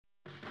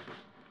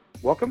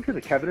Welcome to the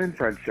Kevin and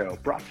Fred Show,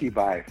 brought to you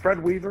by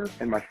Fred Weaver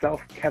and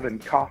myself, Kevin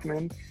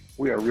Kaufman.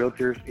 We are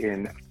realtors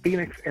in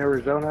Phoenix,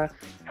 Arizona,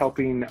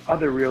 helping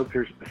other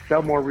realtors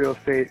sell more real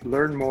estate,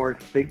 learn more,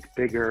 think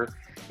bigger,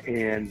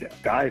 and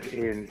dive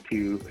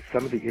into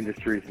some of the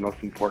industry's most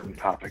important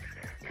topics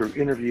through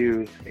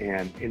interviews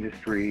and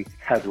industry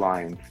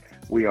headlines.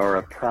 We are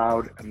a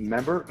proud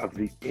member of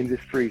the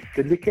Industry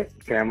Syndicate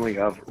family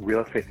of real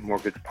estate and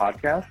mortgage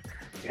podcasts,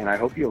 and I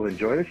hope you'll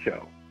enjoy the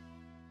show.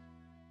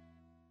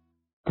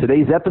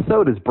 Today's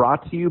episode is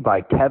brought to you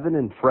by Kevin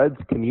and Fred's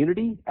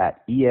community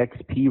at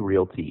eXp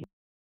Realty.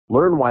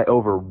 Learn why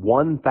over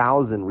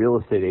 1,000 real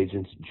estate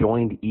agents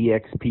joined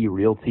eXp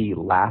Realty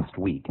last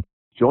week.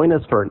 Join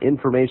us for an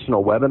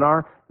informational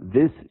webinar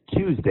this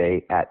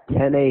Tuesday at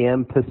 10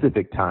 a.m.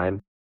 Pacific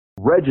Time.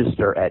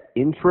 Register at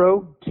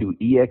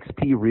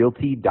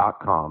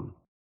intro-to-exprealty.com.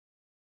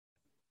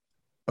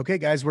 Okay,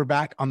 guys, we're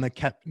back on the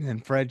Kevin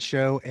and Fred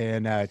Show,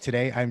 and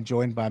today I'm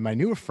joined by my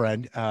newer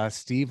friend,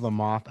 Steve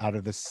Lamothe, out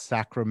of the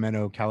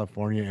Sacramento,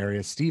 California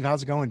area. Steve,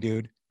 how's it going,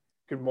 dude?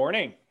 Good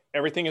morning.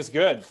 Everything is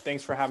good.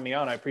 Thanks for having me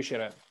on. I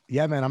appreciate it.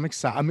 Yeah, man, I'm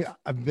excited.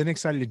 I've been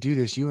excited to do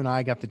this. You and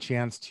I got the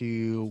chance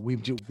to. We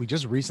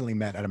just recently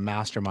met at a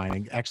mastermind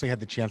and actually had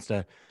the chance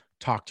to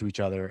talk to each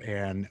other,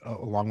 and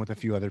along with a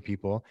few other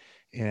people,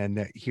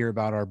 and hear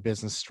about our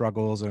business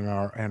struggles and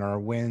our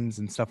wins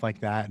and stuff like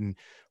that. And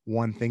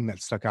one thing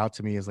that stuck out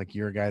to me is like,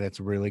 you're a guy that's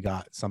really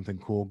got something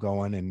cool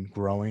going and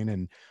growing,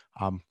 and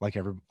like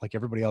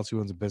everybody else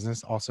who owns a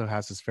business also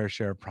has his fair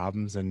share of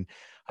problems. And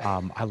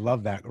I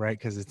love that, right?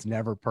 Because it's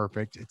never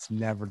perfect. It's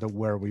never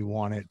where we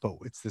want it, but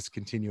it's this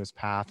continuous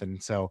path.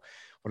 And so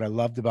what I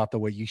loved about the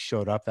way you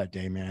showed up that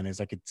day, man, is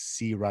I could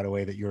see right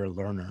away that you're a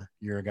learner.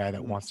 You're a guy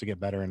that wants to get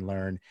better and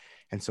learn.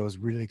 And so I was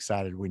really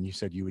excited when you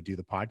said you would do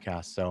the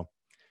podcast. So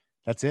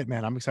that's it,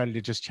 man. I'm excited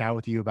to just chat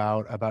with you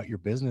about your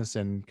business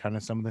and kind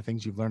of some of the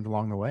things you've learned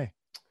along the way.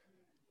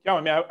 Yeah,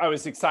 I mean, I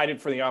was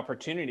excited for the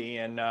opportunity,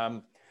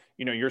 and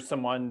you're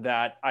someone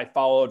that I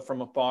followed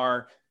from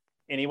afar,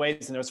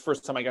 anyways, and it was the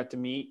first time I got to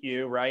meet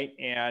you, right?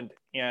 And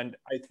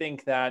I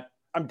think that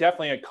I'm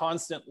definitely a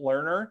constant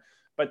learner,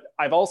 but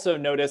I've also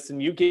noticed,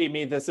 and you gave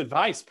me this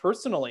advice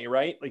personally,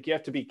 right? Like you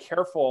have to be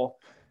careful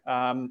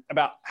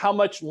about how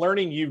much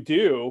learning you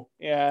do,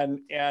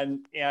 and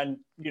I'm an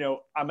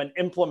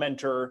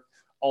implementer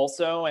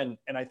also. And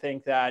I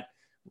think that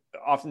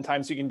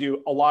oftentimes you can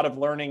do a lot of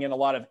learning and a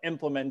lot of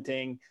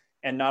implementing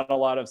and not a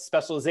lot of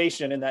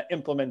specialization in that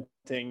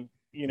implementing,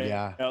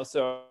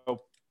 so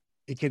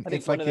I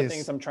think one of the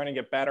things I'm trying to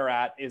get better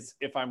at is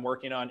if I'm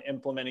working on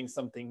implementing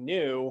something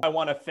new, I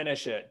want to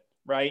finish it,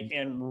 right?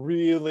 And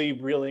really,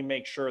 really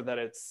make sure that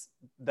it's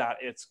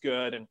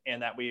good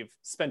and that we've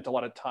spent a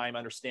lot of time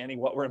understanding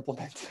what we're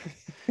implementing.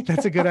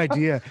 That's a good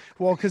idea.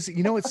 Well, because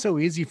it's so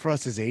easy for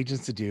us as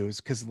agents to do is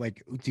because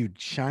like, dude,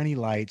 shiny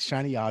lights,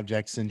 shiny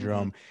object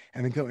syndrome,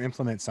 and then go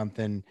implement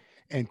something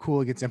and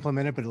cool, it gets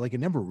implemented, but like it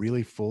never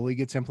really fully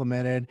gets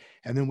implemented.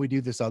 And then we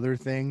do this other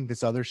thing,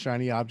 this other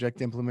shiny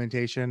object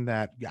implementation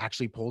that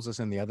actually pulls us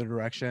in the other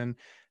direction.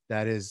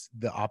 That is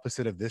the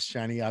opposite of this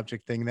shiny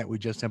object thing that we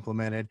just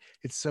implemented.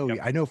 It's so,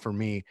 I know for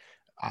me,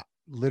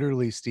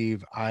 literally,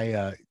 Steve,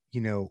 I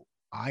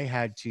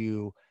had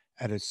to,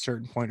 at a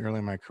certain point early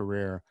in my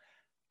career,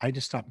 I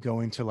just stopped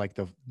going to like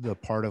the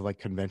part of like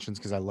conventions,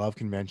 because I love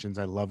conventions.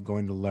 I love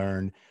going to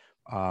learn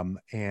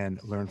and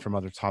learn from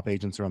other top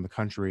agents around the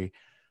country.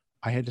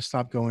 I had to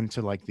stop going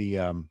to like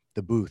the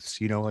booths,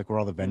 like where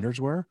all the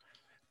vendors were,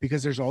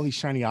 because there's all these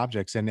shiny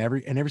objects, and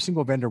every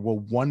single vendor will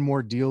one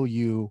more deal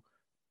you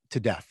to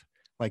death.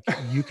 Like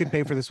you can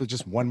pay for this with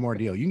just one more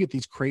deal. You can get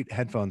these Crate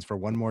headphones for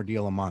one more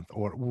deal a month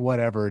or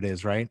whatever it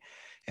is, right?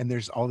 And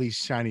there's all these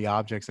shiny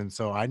objects. And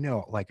so I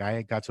know, like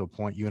I got to a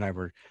point, you and I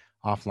were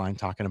offline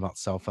talking about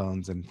cell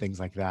phones and things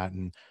like that.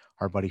 And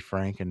our buddy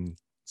Frank, and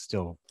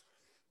still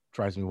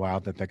drives me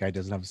wild that guy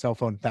doesn't have a cell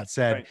phone. That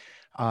said,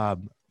 right.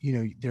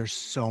 There's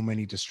so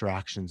many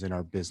distractions in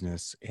our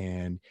business,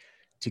 and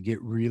to get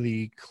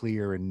really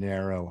clear and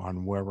narrow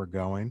on where we're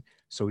going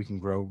so we can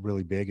grow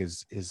really big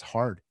is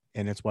hard.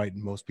 And it's why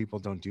most people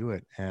don't do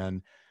it.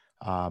 And,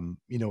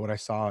 what I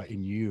saw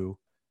in you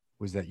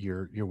was that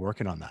you're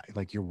working on that.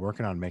 Like you're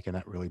working on making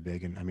that really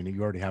big. And I mean,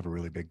 you already have a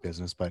really big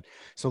business, but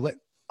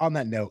on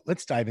that note,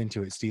 let's dive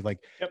into it, Steve.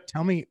 Like,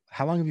 Tell me,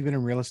 how long have you been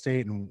in real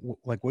estate, and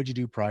what'd you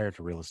do prior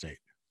to real estate?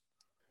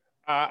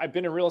 I've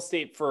been in real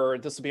estate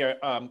this will be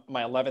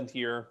my 11th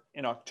year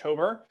in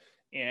October.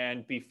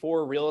 And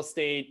before real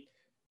estate,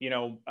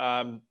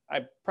 I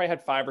probably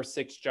had 5 or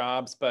 6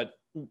 jobs, but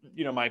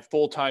my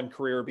full-time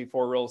career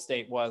before real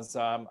estate was,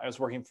 I was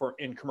working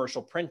in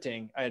commercial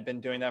printing. I had been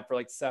doing that for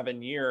like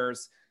 7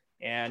 years.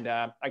 And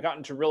I got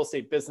into real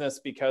estate business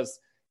because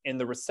in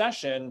the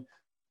recession,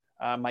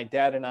 my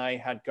dad and I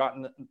had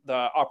gotten the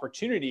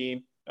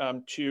opportunity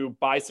to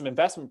buy some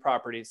investment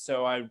properties.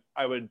 So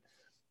I would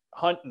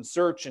hunt and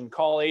search and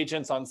call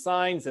agents on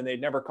signs, and they'd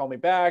never call me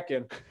back.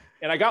 And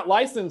I got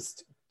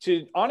licensed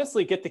to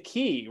honestly get the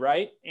key,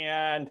 right?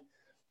 And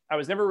I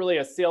was never really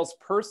a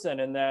salesperson.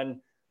 And then,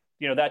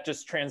 that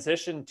just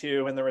transitioned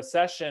to, in the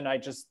recession, I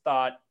just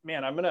thought,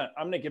 man, I'm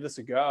gonna give this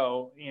a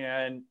go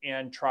and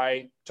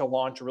try to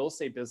launch a real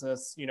estate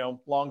business.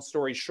 Long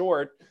story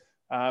short,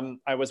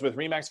 I was with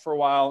Remax for a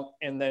while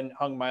and then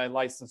hung my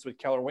license with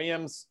Keller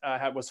Williams.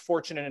 Was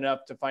fortunate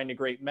enough to find a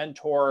great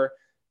mentor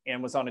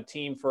and was on a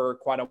team for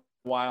quite a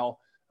while.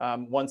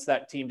 Once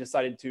that team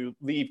decided to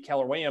leave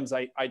Keller Williams,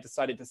 I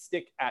decided to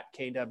stick at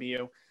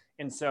KW.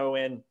 And so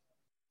in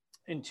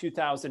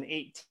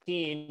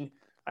 2018,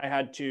 I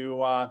had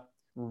to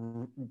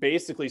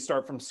basically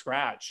start from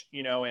scratch,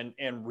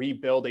 and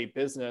rebuild a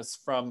business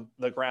from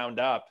the ground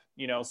up,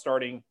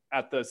 starting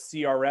at the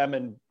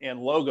CRM and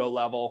logo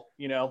level,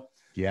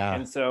 Yeah.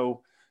 And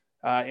so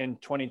in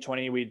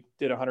 2020, we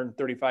did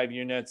 135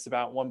 units,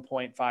 about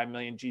 1.5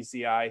 million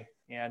GCI.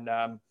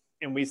 And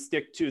we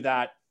stick to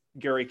that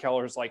Gary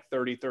Keller's like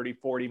 30, 30,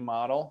 40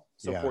 model.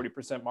 So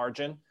 40%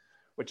 margin,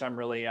 which I'm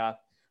really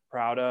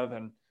proud of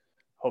and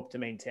hope to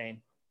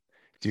maintain.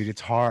 Dude,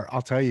 it's hard.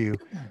 I'll tell you,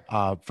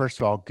 first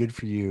of all, good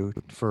for you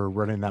for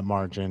running that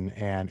margin,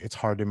 and it's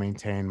hard to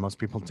maintain. Most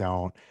people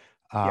don't.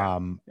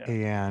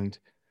 And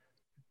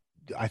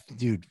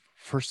dude,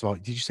 first of all,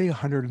 did you say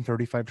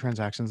 135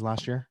 transactions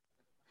last year?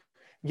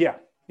 Yeah.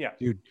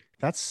 Dude,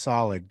 that's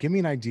solid. Give me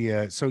an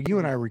idea. So you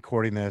and I are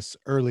recording this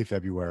early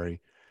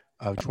February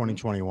of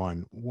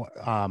 2021.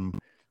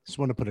 Just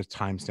want to put a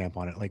timestamp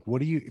on it. Like,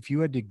 if you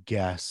had to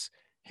guess,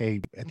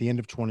 hey, at the end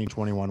of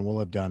 2021, we'll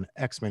have done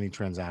X many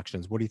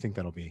transactions. What do you think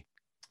that'll be?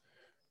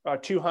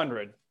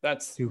 200.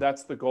 That's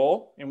the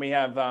goal. And we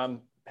have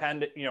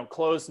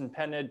closed and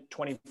pended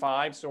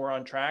 25. So we're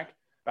on track,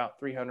 about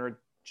 300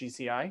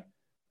 GCI.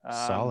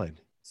 Solid.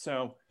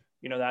 So,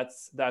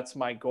 that's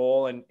my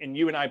goal. And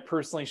you and I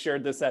personally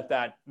shared this at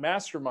that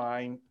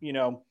mastermind,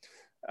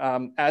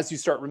 as you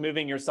start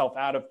removing yourself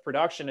out of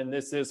production, and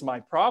this is my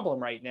problem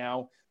right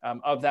now,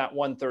 of that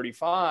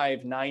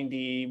 135,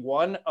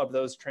 91 of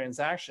those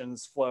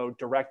transactions flow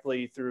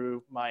directly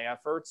through my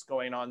efforts,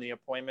 going on the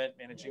appointment,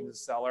 managing the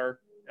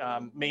seller,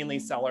 mainly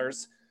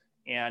sellers,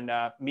 and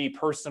me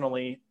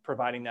personally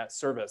providing that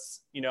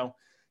service,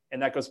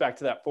 and that goes back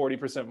to that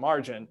 40%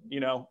 margin,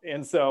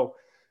 and so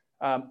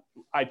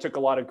I took a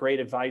lot of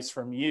great advice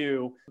from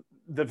you.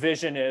 The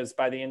vision is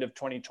by the end of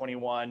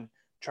 2021,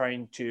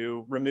 trying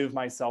to remove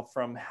myself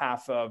from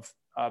half of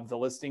the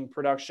listing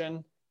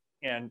production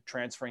and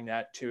transferring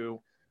that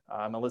to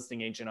a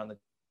listing agent on the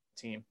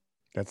team.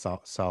 That's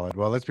solid.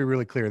 Well, let's be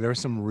really clear. There were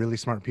some really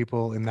smart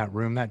people in that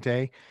room that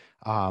day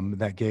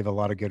that gave a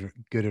lot of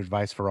good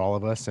advice for all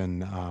of us.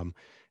 And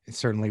it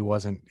certainly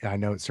wasn't, I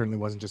know it certainly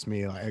wasn't just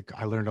me.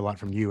 I learned a lot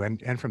from you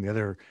and from the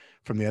other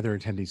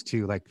attendees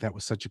too. Like that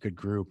was such a good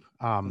group.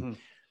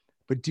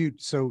 But dude,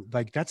 so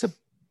like that's a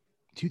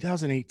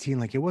 2018,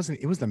 like it was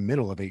the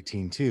middle of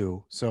 18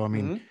 too. So, I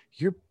mean,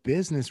 your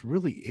business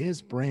really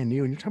is brand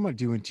new and you're talking about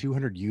doing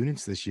 200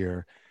 units this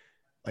year.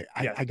 Like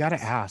I got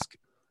to ask,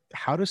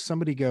 how does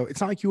somebody go? It's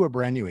not like you were a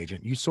brand new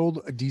agent. You sold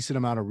a decent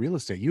amount of real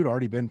estate. You'd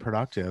already been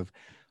productive,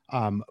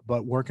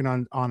 but working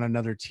on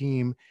another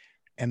team.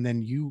 And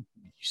then you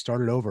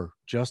started over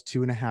just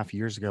 2.5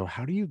 years ago.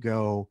 How do you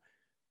go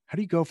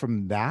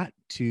from that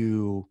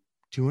to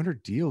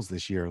 200 deals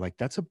this year? Like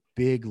that's a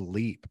big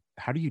leap.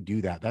 How do you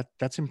do that?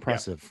 That's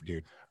impressive,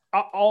 dude.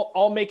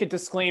 I'll make a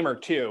disclaimer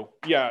too.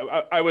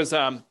 Yeah. I was,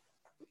 sorry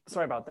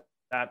about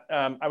that.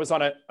 I was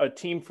on a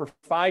team for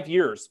 5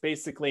 years,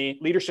 basically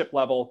leadership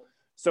level.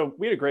 So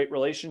we had a great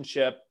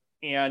relationship.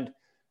 And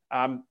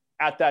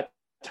at that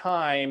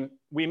time,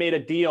 we made a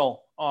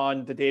deal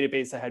on the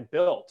database I had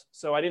built.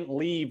 So I didn't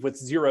leave with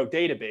zero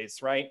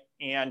database, right?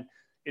 And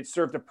it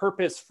served a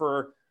purpose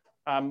for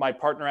my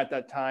partner at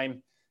that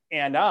time.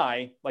 And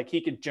like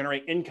he could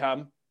generate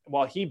income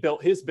while he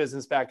built his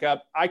business back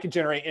up. I could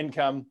generate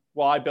income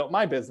while I built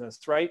my business,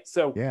 right?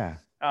 So, yeah.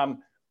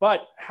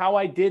 But how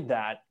I did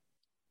that,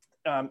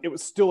 it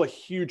was still a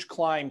huge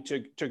climb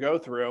to go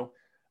through.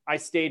 I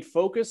stayed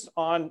focused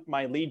on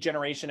my lead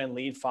generation and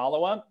lead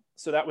follow-up.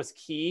 So that was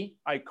key.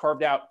 I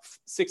carved out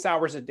 6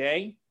 hours a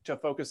day to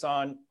focus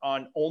on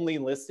only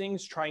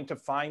listings, trying to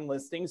find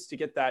listings to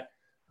get that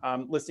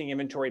listing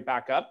inventory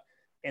back up.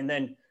 And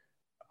then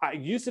I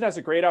used it as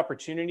a great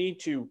opportunity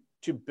to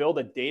build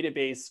a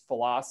database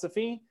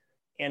philosophy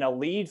and a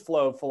lead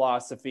flow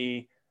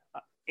philosophy.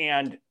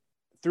 And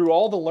through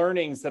all the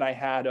learnings that I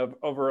had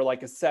over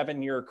like a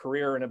 7-year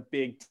career in a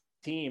big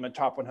team, a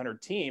top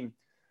 100 team,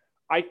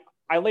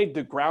 I laid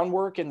the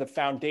groundwork and the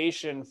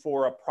foundation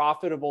for a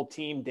profitable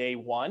team day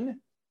one.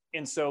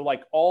 And so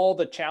like all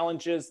the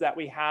challenges that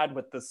we had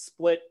with the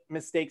split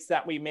mistakes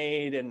that we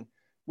made, and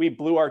we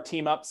blew our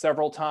team up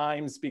several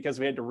times because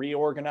we had to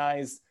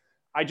reorganize.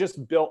 I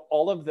just built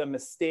all of the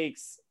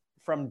mistakes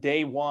from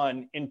day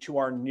one into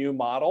our new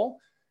model.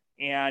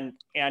 And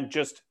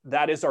just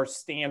that is our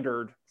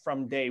standard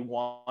from day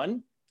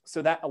one.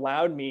 So that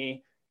allowed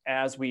me,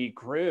 as we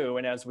grew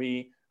and as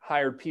we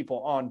hired people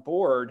on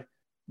board,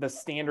 the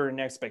standard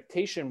and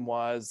expectation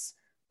was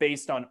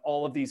based on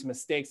all of these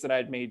mistakes that I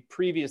had made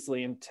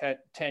previously in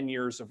 10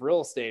 years of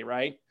real estate,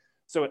 right?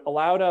 So it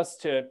allowed us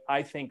to,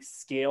 I think,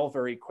 scale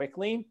very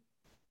quickly.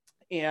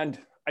 And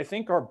I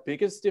think our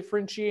biggest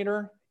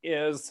differentiator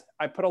is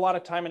I put a lot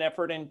of time and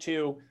effort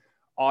into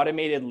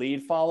automated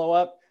lead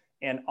follow-up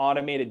and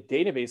automated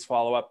database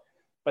follow-up.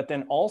 But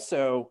then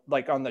also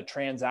like on the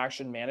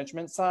transaction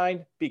management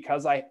side,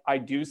 because I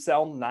do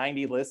sell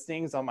 90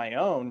 listings on my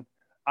own,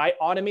 I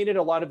automated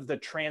a lot of the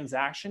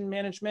transaction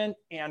management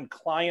and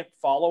client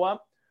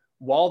follow-up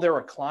while they're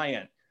a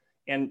client.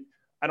 And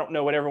I don't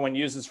know what everyone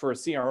uses for a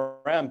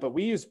CRM, but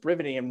we use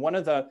Brivity. And one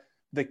of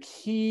the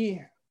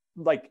key,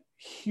 like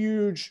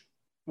huge,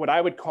 what I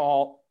would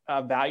call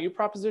value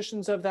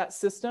propositions of that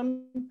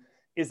system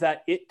is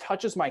that it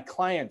touches my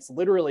clients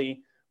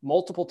literally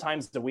multiple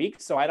times a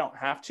week. So I don't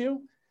have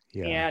to.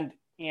 Yeah.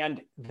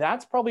 And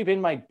that's probably been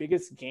my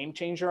biggest game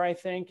changer, I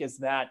think, is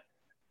that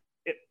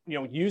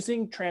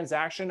using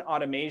transaction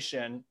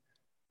automation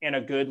and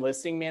a good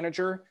listing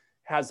manager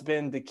has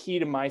been the key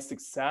to my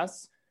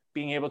success,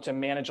 being able to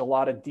manage a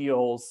lot of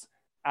deals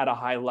at a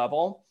high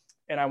level.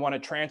 And I want to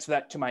transfer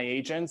that to my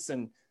agents.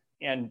 And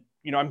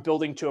I'm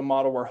building to a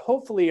model where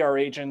hopefully our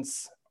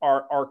agents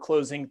are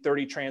closing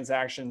 30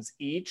 transactions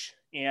each.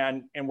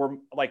 And we're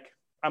like,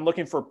 I'm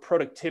looking for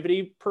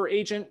productivity per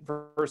agent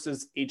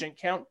versus agent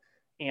count.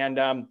 And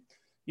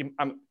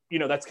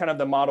that's kind of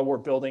the model we're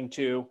building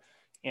to.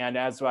 And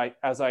as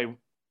I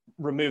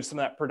remove some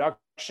of that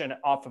production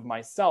off of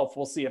myself,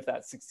 we'll see if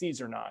that succeeds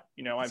or not.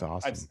 That's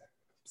awesome.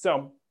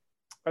 So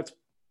that's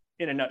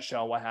in a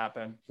nutshell what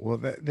happened. Well,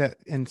 that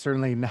and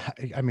certainly not,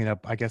 I mean,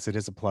 I guess it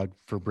is a plug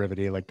for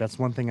Brivity. Like that's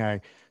one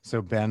thing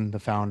so Ben, the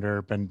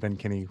founder, Ben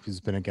Kinney, who's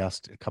been a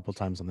guest a couple of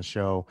times on the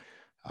show,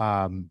 it's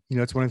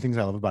one of the things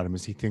I love about him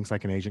is he thinks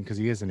like an agent because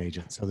he is an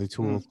agent. So the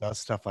tool does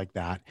stuff like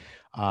that.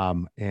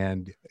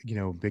 And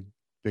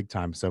big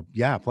time. So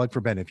yeah, plug for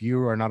Ben. If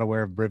you are not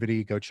aware of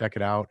Brivity, go check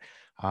it out.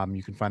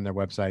 You can find their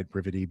website,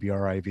 Brivity,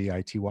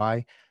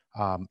 Brivity.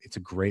 It's a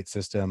great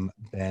system.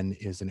 Ben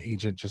is an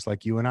agent just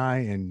like you and I,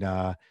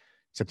 and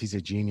except he's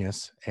a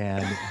genius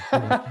and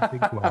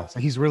well. So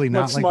he's really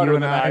not like you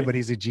and I, but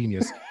he's a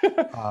genius.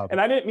 And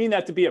I didn't mean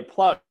that to be a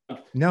plug.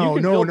 No,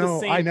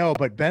 I know,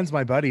 but Ben's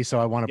my buddy, so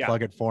I want to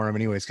plug it for him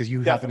anyways, because you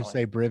happen to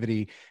say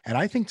Brivity. And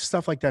I think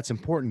stuff like that's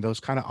important,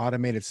 those kind of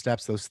automated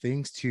steps, those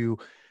things to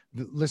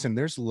listen,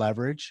 there's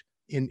leverage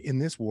in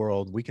this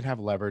world. We can have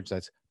leverage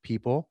that's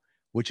people,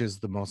 which is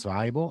the most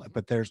valuable,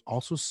 but there's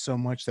also so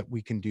much that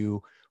we can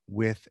do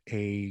with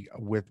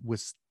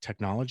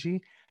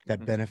technology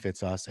that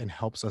benefits us and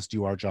helps us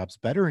do our jobs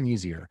better and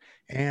easier,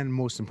 and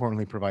most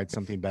importantly provides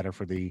something better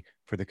for the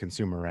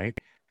consumer, right?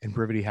 And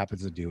Brivity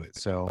happens to do it.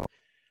 So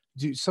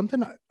do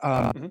something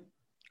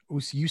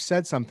you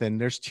said something.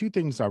 There's two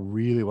things I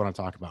really want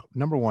to talk about.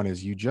 Number one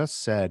is you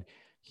just said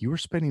you were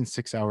spending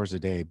 6 hours a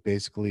day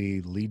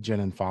basically lead gen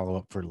and follow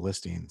up for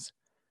listings.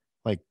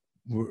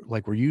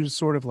 Were you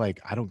sort of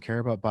like, I don't care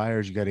about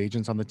buyers, you got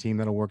agents on the team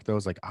that'll work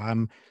those, like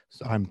I'm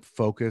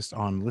focused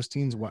on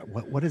listings?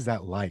 What is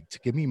that like? To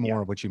give me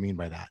more of what you mean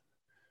by that.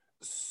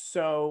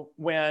 So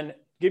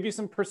give you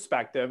some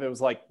perspective, it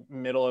was like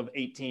middle of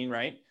 18,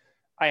 right?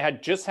 I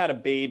had just had a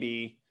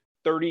baby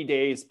 30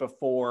 days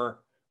before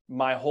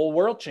my whole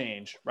world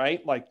changed,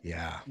 right? Like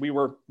we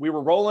were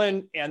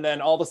rolling, and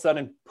then all of a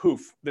sudden,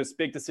 poof, this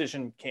big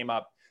decision came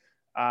up.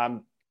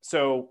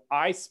 So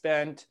I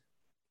spent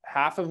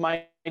half of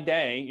my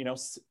day,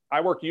 I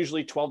work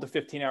usually 12 to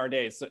 15 hour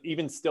days. So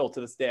even still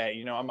to this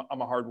day,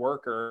 I'm a hard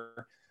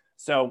worker.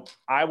 So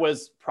I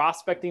was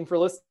prospecting for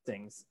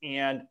listings,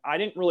 and I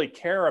didn't really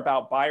care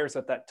about buyers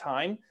at that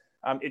time.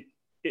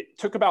 It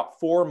took about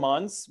 4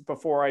 months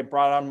before I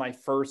brought on my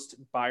first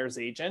buyer's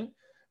agent,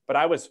 but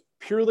I was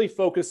purely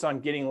focused on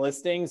getting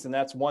listings. And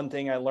that's one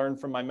thing I learned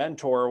from my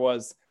mentor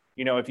was,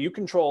 if you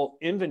control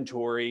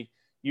inventory,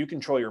 you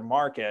control your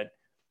market.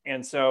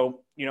 And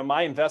so,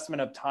 my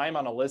investment of time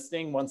on a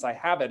listing, once I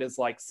have it, is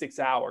like 6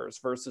 hours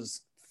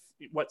versus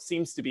what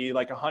seems to be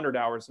like 100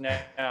 hours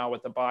now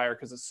with the buyer,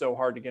 because it's so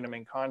hard to get them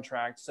in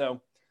contract.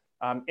 So,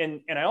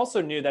 and I also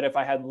knew that if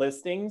I had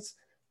listings,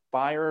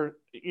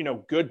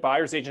 good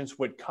buyer's agents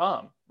would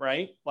come,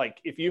 right? Like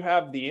if you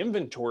have the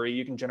inventory,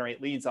 you can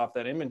generate leads off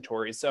that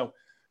inventory. So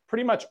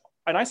pretty much,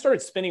 and I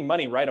started spending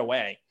money right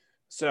away.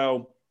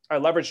 So I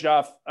leveraged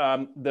off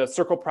the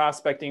circle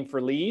prospecting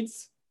for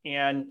leads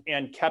and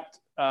kept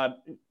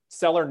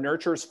seller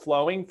nurtures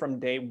flowing from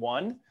day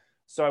one.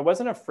 So I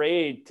wasn't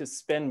afraid to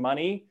spend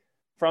money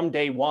from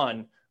day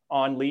one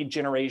on lead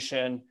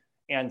generation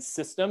and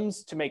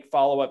systems to make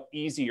follow-up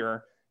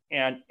easier,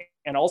 and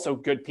also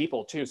good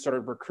people too.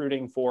 Started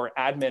recruiting for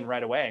admin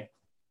right away.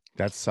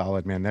 That's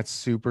solid, man. That's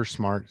super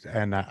smart.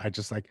 And I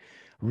just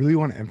really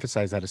want to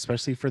emphasize that,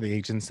 especially for the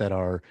agents that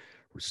are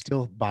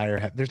still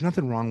there's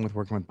nothing wrong with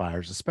working with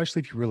buyers,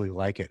 especially if you really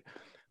like it.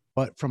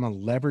 But from a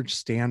leverage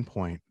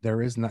standpoint,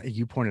 there is not,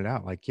 you pointed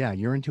out,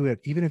 you're into it.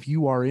 Even if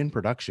you are in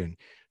production,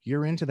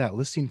 you're into that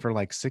listing for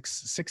like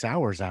six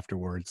hours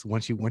afterwards.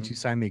 Once you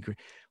sign the agreement,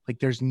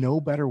 there's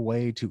no better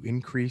way to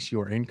increase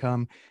your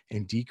income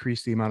and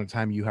decrease the amount of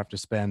time you have to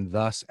spend.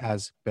 Thus,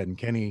 as Ben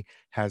Kinney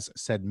has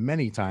said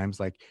many times,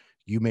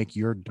 you make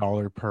your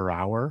dollar per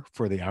hour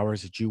for the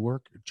hours that you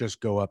work just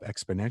go up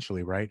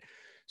exponentially, right?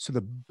 So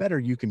the better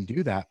you can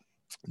do that,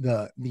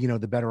 the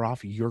better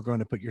off you're going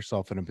to put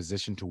yourself in a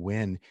position to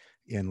win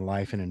in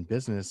life and in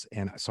business.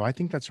 And so I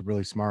think that's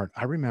really smart.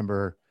 I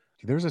remember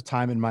there was a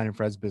time in mine and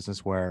Fred's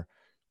business where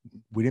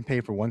we didn't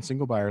pay for one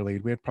single buyer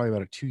lead. We had probably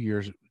about a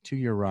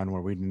 2-year run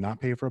where we did not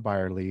pay for a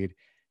buyer lead.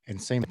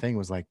 And same thing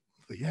was like,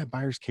 yeah,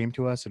 buyers came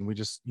to us and we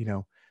just,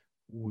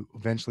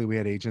 eventually we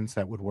had agents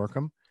that would work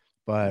them,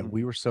 but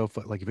we were so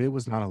like, if it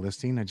was not a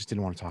listing, I just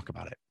didn't want to talk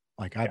about it.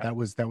 Like that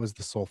was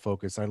the sole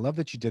focus. I love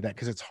that you did that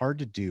because it's hard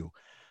to do.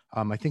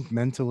 I think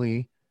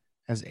mentally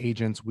as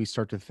agents, we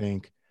start to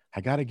think,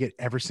 I got to get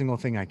every single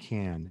thing I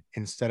can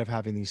instead of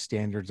having these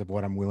standards of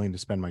what I'm willing to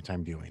spend my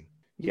time doing.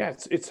 Yeah,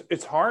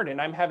 it's hard.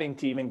 And I'm having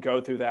to even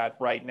go through that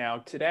right now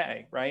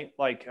today, right?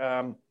 Like,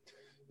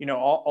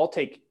 I'll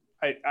take,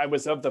 I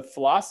was of the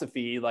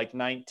philosophy like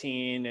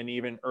 19 and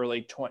even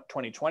early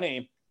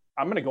 2020,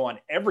 I'm going to go on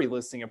every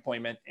listing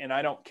appointment and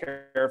I don't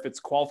care if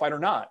it's qualified or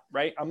not,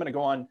 right? I'm going to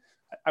go on,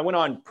 I went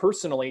on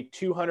personally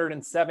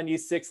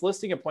 276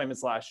 listing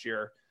appointments last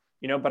year,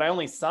 but I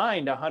only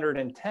signed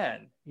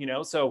 110,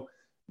 so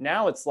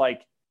now it's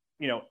like,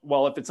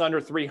 well, if it's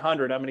under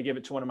 300, I'm going to give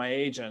it to one of my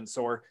agents,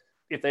 or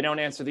if they don't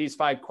answer these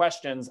 5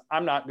 questions,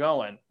 I'm not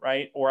going,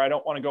 right? Or I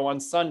don't want to go on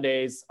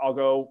Sundays. I'll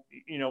go,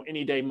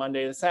 any day,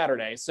 Monday to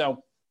Saturday.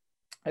 So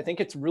I think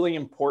it's really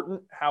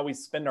important how we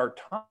spend our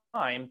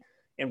time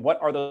and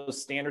what are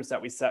those standards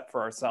that we set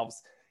for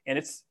ourselves.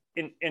 And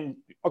and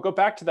I'll go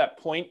back to that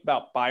point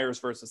about buyers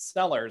versus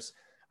sellers.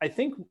 I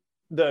think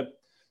the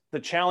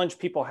challenge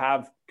people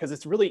have, because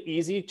it's really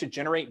easy to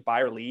generate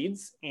buyer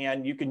leads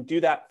and you can do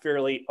that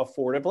fairly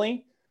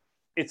affordably.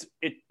 It's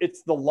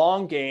the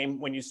long game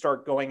when you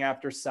start going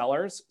after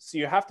sellers. So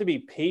you have to be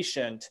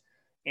patient.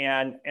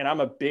 And I'm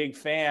a big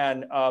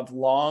fan of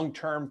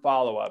long-term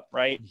follow-up,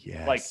 right?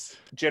 Yes. Like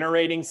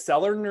generating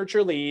seller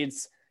nurture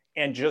leads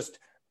and just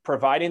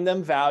providing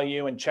them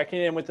value and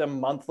checking in with them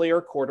monthly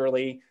or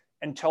quarterly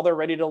until they're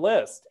ready to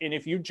list. And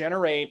if you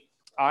generate,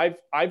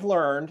 I've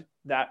learned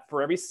that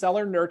for every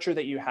seller nurture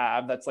that you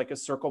have, that's like a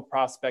circle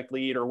prospect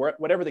lead or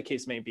whatever the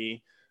case may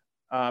be,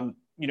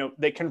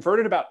 they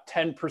converted about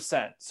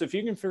 10%. So if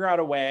you can figure out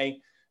a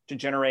way to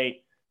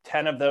generate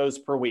 10 of those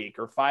per week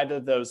or 5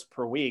 of those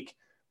per week,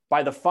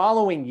 by the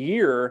following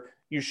year,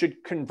 you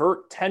should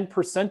convert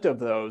 10% of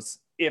those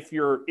if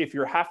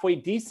you're halfway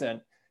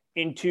decent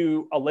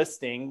into a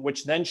listing,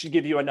 which then should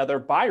give you another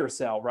buyer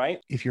sale,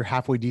 right? If you're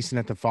halfway decent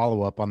at the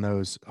follow-up on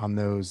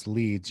those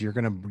leads, you're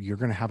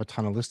gonna have a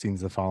ton of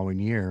listings the following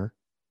year,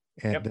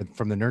 and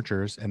from the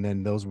nurtures, and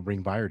then those will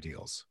bring buyer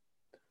deals.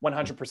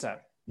 100%.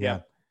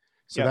 Yeah.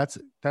 So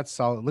that's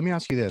solid. Let me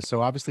ask you this.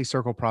 So obviously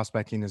circle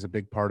prospecting is a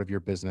big part of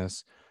your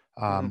business,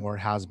 or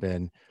it has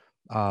been.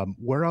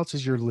 Where else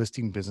is your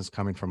listing business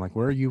coming from? Like,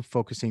 where are you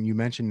focusing? You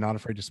mentioned not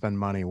afraid to spend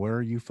money. Where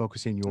are you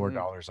focusing your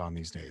dollars on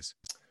these days?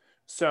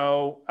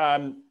 So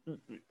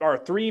our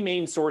 3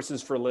 main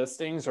sources for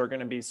listings are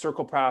going to be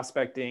circle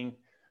prospecting.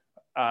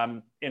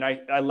 And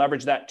I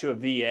leverage that to a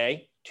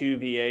VA. 2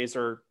 VAs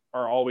are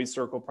always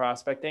circle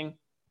prospecting.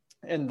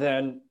 And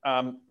then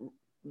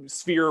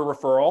Sphere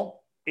referral,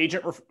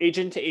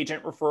 agent to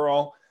agent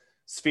referral,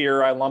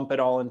 Sphere, I lump it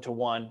all into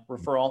one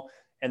referral.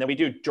 And then we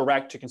do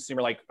direct to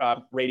consumer, like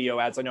radio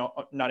ads. I know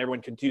not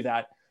everyone can do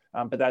that,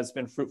 but that has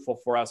been fruitful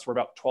for us. We're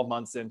about 12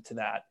 months into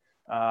that.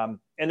 And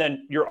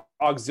then your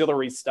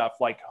auxiliary stuff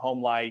like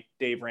Home Light,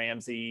 Dave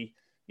Ramsey,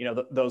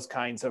 those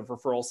kinds of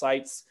referral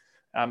sites.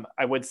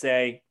 I would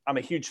say I'm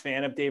a huge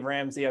fan of Dave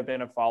Ramsey. I've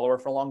been a follower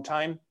for a long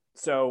time.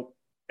 So,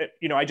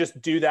 I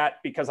just do that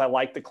because I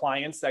like the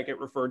clients that get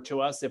referred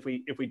to us if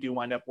we do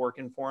wind up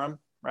working for them,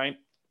 right?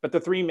 But the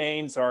 3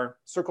 mains are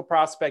circle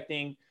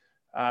prospecting,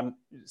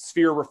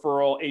 Sphere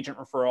referral, agent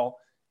referral,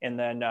 and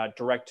then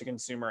direct to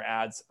consumer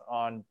ads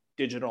on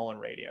digital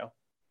and radio.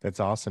 That's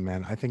awesome,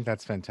 man. I think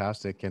that's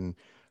fantastic. And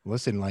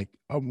listen, like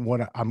I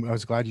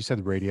was glad you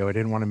said radio. I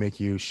didn't want to make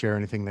you share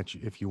anything that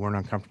if you weren't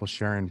uncomfortable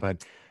sharing,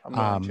 but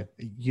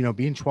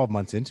being 12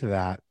 months into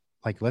that,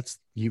 like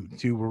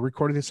we're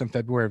recording this in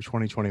February of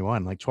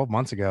 2021, like 12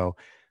 months ago,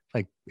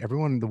 like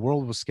the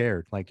world was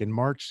scared. Like in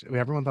March,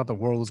 everyone thought the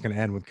world was going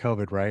to end with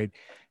COVID. Right.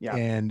 Yeah.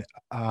 And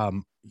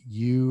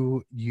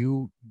you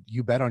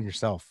bet on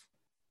yourself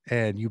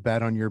and you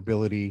bet on your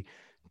ability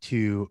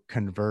to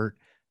convert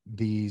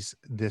this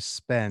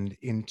spend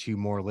into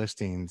more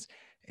listings.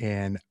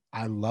 And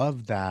I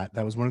love that.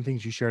 That was one of the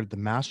things you shared at the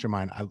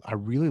mastermind. I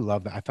really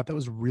love that. I thought that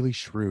was really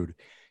shrewd.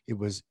 It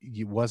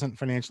wasn't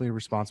financially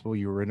responsible.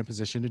 You were in a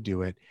position to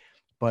do it,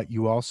 but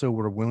you also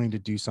were willing to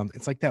do something.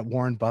 It's like that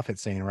Warren Buffett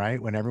saying,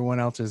 right? When everyone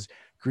else is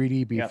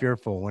greedy, be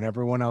fearful. When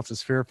everyone else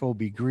is fearful,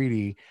 be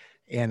greedy.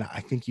 And I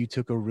think you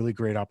took a really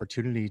great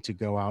opportunity to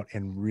go out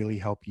and really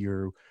help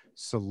you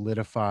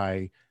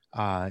solidify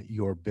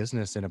your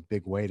business in a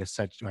big way to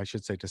set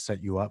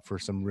you up for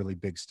some really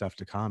big stuff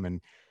to come. And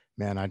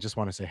man, I just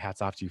want to say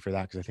hats off to you for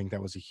that. Cause I think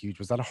that was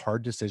was that a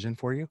hard decision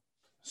for you?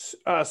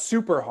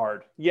 Super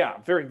hard. Yeah.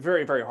 Very,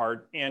 very, very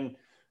hard. And,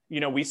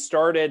 we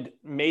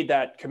made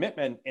that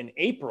commitment in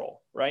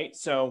April, right?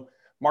 So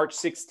March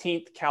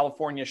 16th,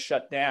 California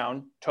shut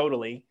down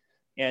totally.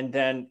 And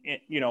then,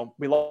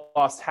 we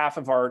lost half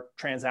of our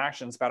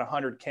transactions, about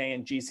 100K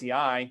in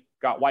GCI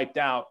got wiped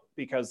out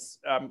because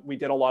we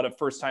did a lot of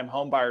first-time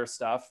home buyer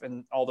stuff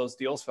and all those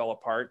deals fell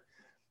apart.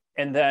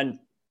 And then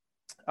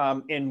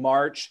in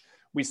March,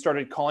 we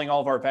started calling all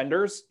of our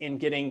vendors and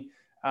getting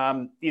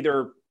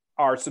either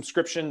our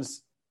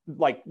subscriptions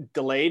like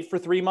delayed for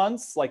 3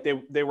 months. Like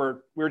we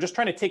were just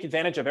trying to take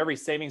advantage of every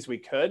savings we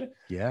could.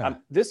 Yeah.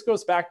 This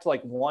goes back to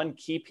like one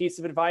key piece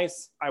of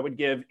advice I would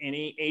give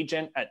any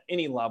agent at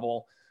any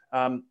level.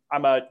 I'm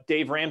a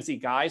Dave Ramsey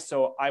guy,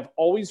 so I've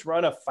always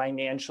run a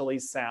financially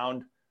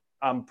sound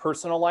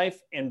personal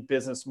life and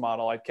business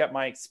model. I've kept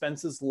my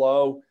expenses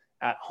low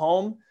at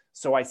home,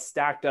 so I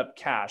stacked up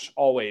cash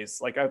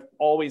always. Like I've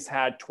always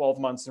had 12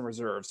 months in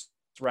reserves,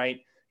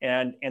 right?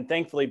 And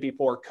thankfully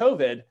before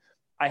COVID,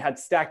 I had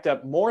stacked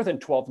up more than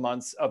 12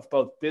 months of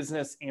both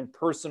business and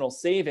personal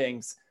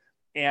savings.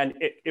 And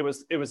it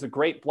was a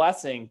great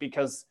blessing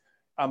because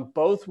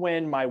both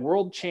when my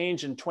world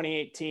changed in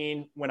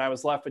 2018, when I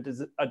was left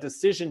with a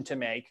decision to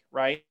make,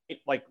 right?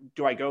 Like,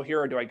 do I go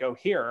here or do I go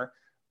here?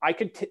 I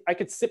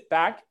could sit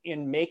back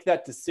and make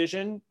that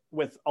decision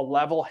with a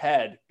level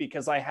head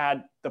because I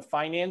had the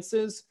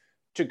finances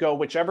to go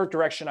whichever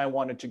direction I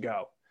wanted to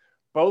go.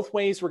 Both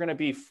ways were going to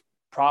be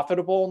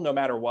profitable no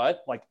matter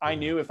what. Like I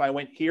knew if I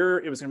went here,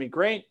 it was going to be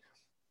great.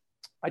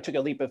 I took a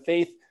leap of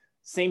faith.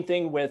 Same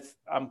thing with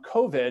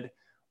COVID.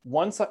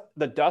 Once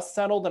the dust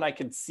settled and I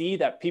could see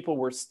that people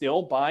were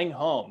still buying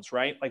homes,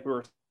 right? Like we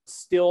were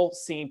still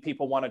seeing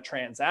people want to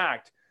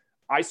transact.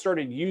 I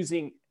started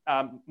using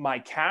my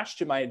cash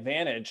to my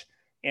advantage.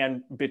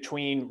 And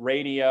between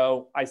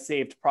radio, I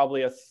saved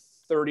probably a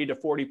 30 to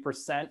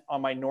 40%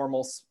 on my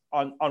normal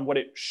on what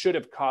it should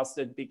have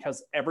costed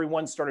because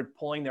everyone started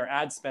pulling their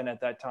ad spend at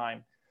that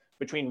time.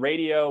 Between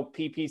radio,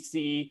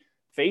 PPC,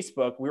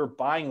 Facebook, we were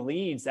buying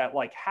leads at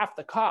like half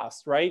the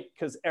cost, right?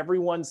 Because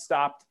everyone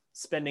stopped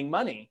spending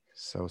money.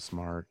 So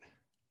smart.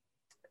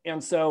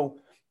 And so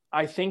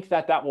I think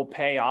that will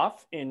pay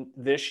off in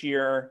this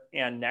year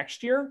and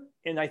next year.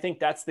 And I think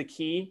that's the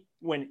key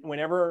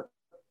whenever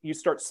you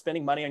start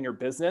spending money on your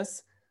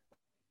business.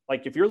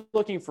 Like if you're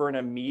looking for an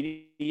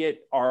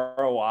immediate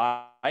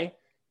ROI,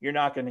 you're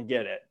not going to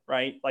get it,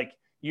 right? Like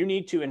you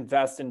need to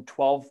invest in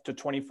 12 to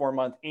 24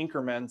 month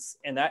increments.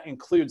 And that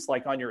includes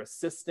like on your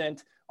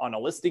assistant, on a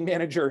listing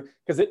manager,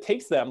 because it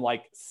takes them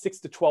like 6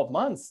 to 12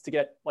 months to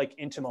get like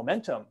into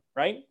momentum,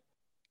 right?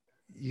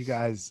 You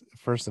guys,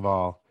 first of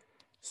all,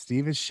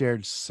 Steve has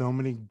shared so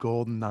many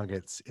golden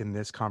nuggets in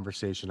this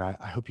conversation. I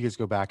hope you guys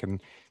go back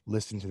and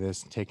listen to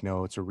this and take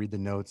notes or read the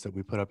notes that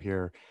we put up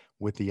here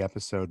with the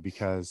episode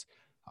because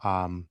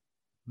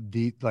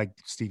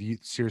Steve,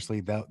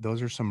 seriously,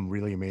 those are some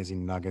really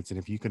amazing nuggets. And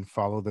if you can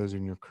follow those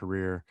in your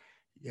career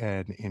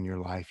and in your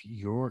life,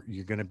 you're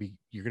going to be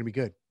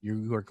good.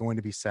 You are going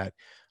to be set.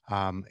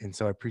 And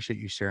so I appreciate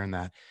you sharing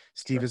that.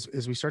 Steve, Sure.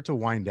 as we start to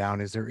wind down,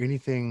 is there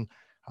anything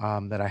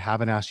that I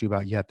haven't asked you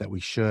about yet that we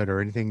should,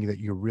 or anything that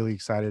you're really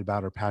excited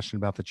about or passionate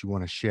about that you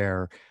want to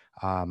share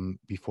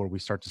before we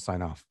start to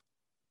sign off?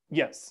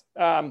 Yes.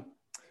 I'm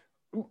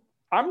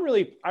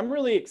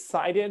really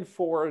excited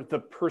for the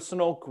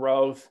personal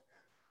growth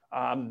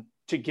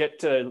to get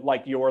to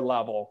like your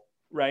level,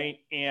 right?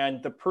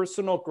 And the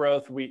personal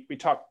growth, we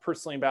talked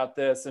personally about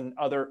this and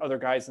other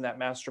guys in that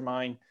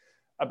mastermind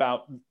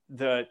about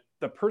the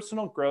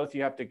personal growth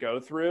you have to go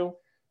through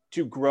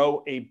to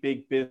grow a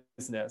big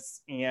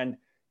business. And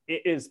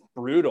it is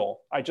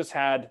brutal. I just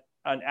had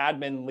an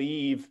admin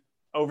leave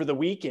over the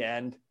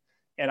weekend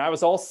and I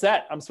was all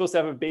set. I'm supposed to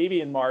have a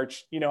baby in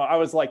March. I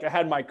was like, I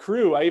had my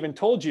crew, I even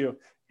told you,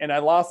 and I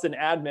lost an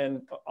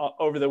admin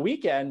over the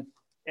weekend.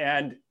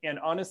 And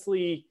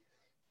honestly,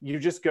 you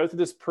just go through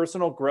this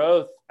personal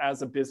growth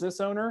as a business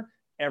owner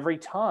every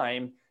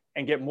time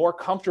and get more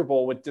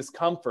comfortable with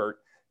discomfort.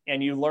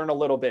 And you learn a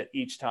little bit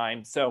each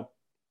time. So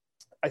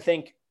I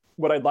think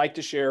what I'd like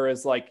to share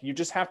is like, you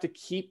just have to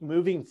keep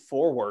moving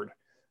forward.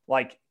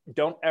 Like,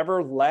 don't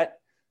ever let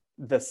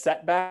the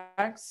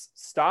setbacks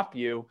stop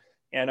you.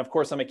 And of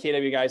course, I'm a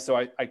KW guy, so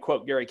I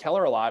quote Gary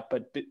Keller a lot,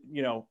 but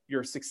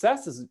your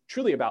success is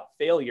truly about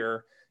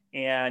failure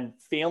and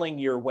failing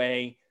your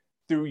way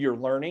through your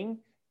learning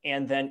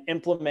and then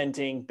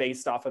implementing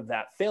based off of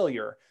that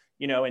failure.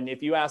 And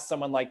if you ask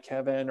someone like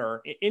Kevin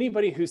or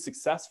anybody who's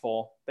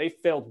successful, they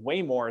failed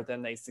way more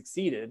than they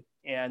succeeded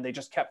and they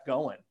just kept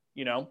going,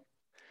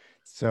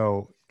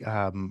 So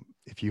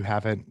if you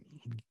haven't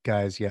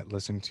guys yet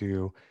listened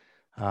to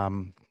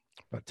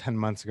about 10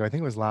 months ago, I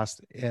think it was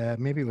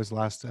maybe it was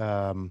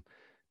a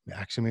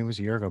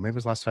year ago, maybe it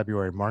was last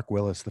February, Mark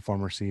Willis, the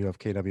former CEO of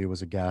KW,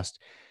 was a guest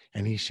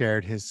and he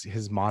shared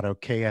his motto,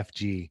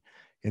 KFG.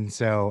 And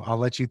so I'll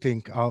let you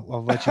figure out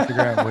what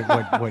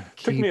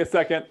took me a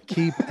second.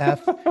 Keep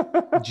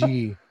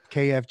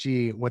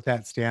KFG, what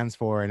that stands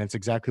for. And it's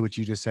exactly what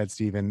you just said,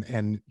 Stephen.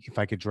 And if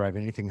I could drive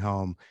anything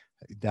home,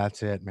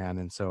 that's it, man.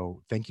 And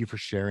so thank you for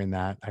sharing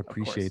that. I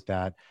appreciate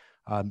that.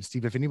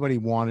 Steve, if anybody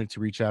wanted to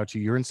reach out to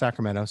you, you're in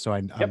Sacramento, so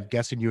I'm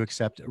guessing you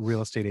accept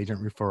real estate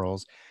agent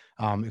referrals.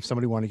 If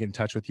somebody want to get in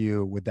touch with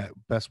you, would that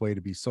best way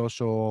to be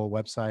social,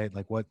 website?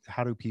 Like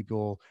how do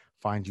people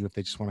find you if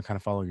they just want to kind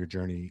of follow your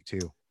journey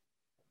too?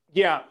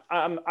 Yeah.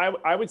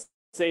 I would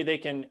say they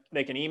can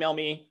email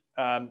me,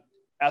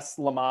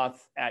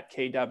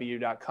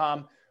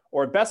 slamothe@kw.com,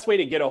 or best way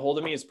to get a hold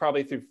of me is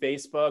probably through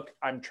Facebook.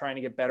 I'm trying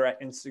to get better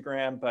at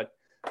Instagram, but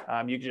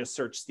you can just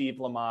search Steve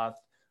Lamothe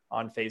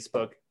on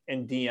Facebook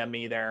and DM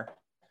me there.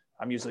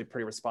 I'm usually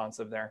pretty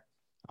responsive there.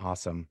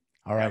 Awesome.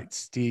 All right,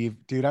 Steve,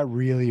 dude, I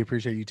really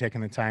appreciate you taking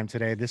the time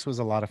today. This was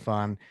a lot of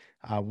fun.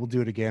 We'll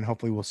do it again.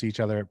 Hopefully we'll see each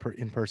other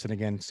in person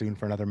again soon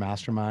for another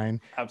mastermind.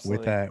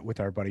 Absolutely.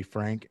 With our buddy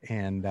Frank,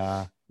 and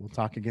we'll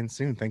talk again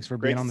soon. Thanks for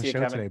being on the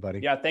show today,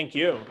 buddy. Yeah, thank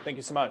you. Thank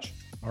you so much.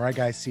 All right,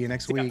 guys, see you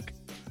next week.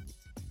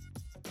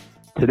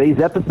 Today's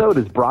episode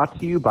is brought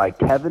to you by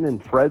Kevin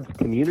and Fred's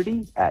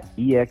community at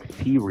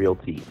eXp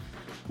Realty.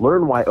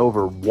 Learn why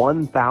over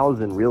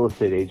 1,000 real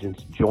estate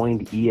agents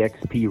joined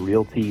eXp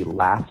Realty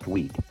last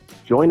week.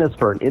 Join us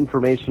for an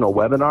informational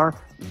webinar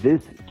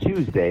this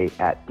Tuesday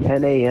at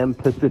 10 a.m.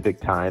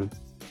 Pacific Time.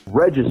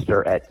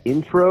 Register at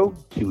intro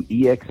to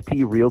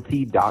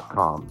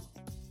exprealty.com.